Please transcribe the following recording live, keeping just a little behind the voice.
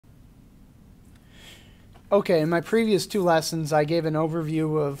Okay, in my previous two lessons, I gave an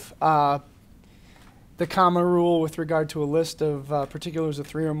overview of the comma rule with regard to a list of particulars of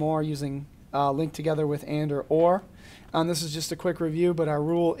three or more using linked together with and or or. This is just a quick review, but our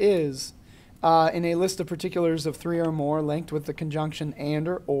rule is in a list of particulars of three or more linked with the conjunction and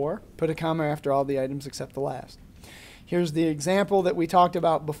or, put a comma after all the items except the last. Here's the example that we talked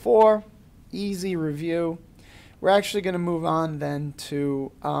about before. Easy review. We're actually going to move on then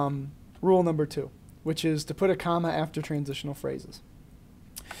to rule number 2, which is to put a comma after transitional phrases.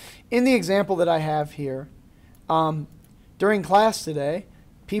 In the example that I have here, during class today,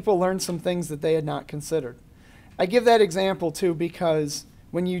 people learned some things that they had not considered. I give that example too because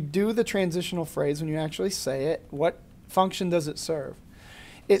when you do the transitional phrase, when you actually say it, what function does it serve?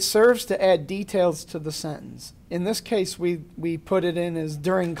 It serves to add details to the sentence. In this case, we put it in as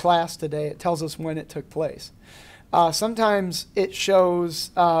during class today. It tells us when it took place. Sometimes it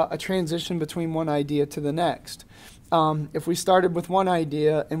shows a transition between one idea to the next. If we started with one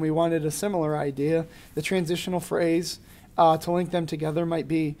idea and we wanted a similar idea, the transitional phrase to link them together might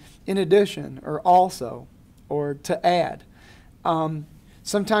be in addition or also or to add.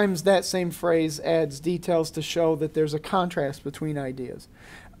 Sometimes that same phrase adds details to show that there's a contrast between ideas.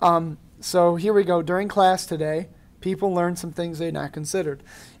 So here we go. During class today, people learned some things they had not considered.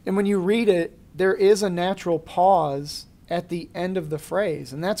 And when you read it, there is a natural pause at the end of the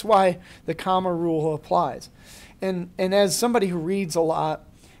phrase. And that's why the comma rule applies. And as somebody who reads a lot,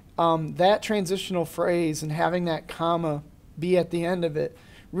 that transitional phrase and having that comma be at the end of it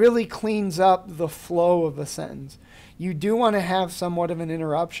really cleans up the flow of a sentence. You do want to have somewhat of an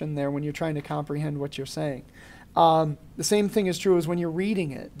interruption there when you're trying to comprehend what you're saying. The same thing is true as when you're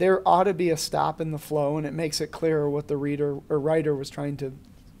reading it. There ought to be a stop in the flow, and it makes it clearer what the reader or writer was trying to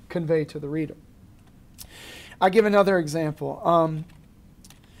convey to the reader. I'll give another example.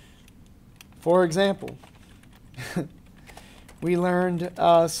 For example, we learned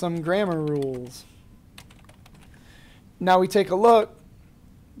some grammar rules. Now we take a look.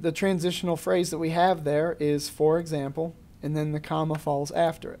 The transitional phrase that we have there is for example, and then the comma falls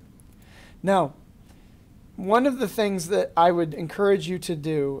after it. Now, one of the things that I would encourage you to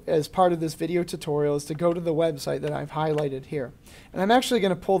do as part of this video tutorial is to go to the website that I've highlighted here. And I'm actually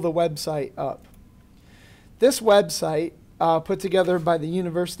going to pull the website up. This website, put together by the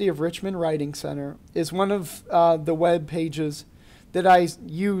University of Richmond Writing Center, is one of the web pages that I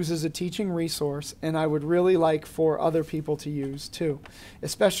use as a teaching resource, and I would really like for other people to use too,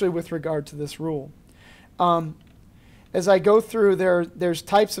 especially with regard to this rule. As I go through, there's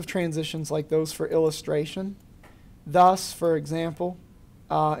types of transitions like those for illustration. Thus, for example,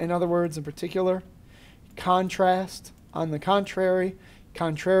 in other words, in particular, contrast, on the contrary,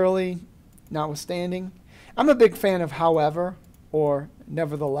 contrarily, notwithstanding. I'm a big fan of however or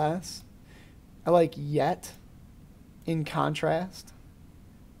nevertheless. I like yet, in contrast.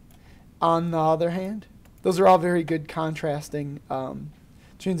 On the other hand, those are all very good contrasting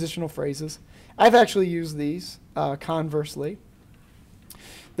transitional phrases. I've actually used these conversely.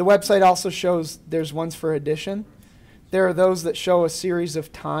 The website also shows there's ones for addition. There are those that show a series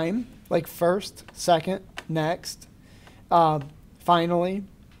of time, like first, second, next, finally.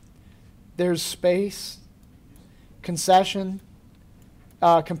 There's space, concession,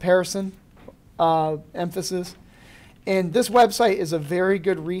 comparison, emphasis. And this website is a very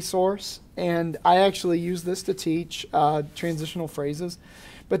good resource, and I actually use this to teach transitional phrases.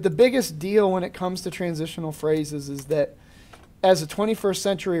 But the biggest deal when it comes to transitional phrases is that as a 21st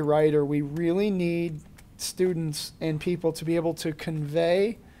century writer, we really need students and people to be able to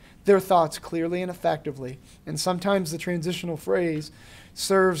convey their thoughts clearly and effectively. And sometimes the transitional phrase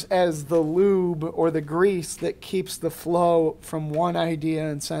serves as the lube or the grease that keeps the flow from one idea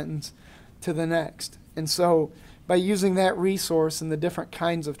and sentence to the next. And so by using that resource and the different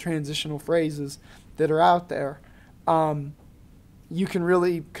kinds of transitional phrases that are out there, you can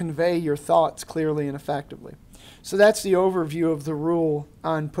really convey your thoughts clearly and effectively. So that's the overview of the rule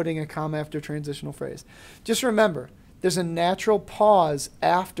on putting a comma after a transitional phrase. Just remember, there's a natural pause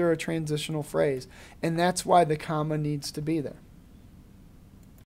after a transitional phrase, and that's why the comma needs to be there.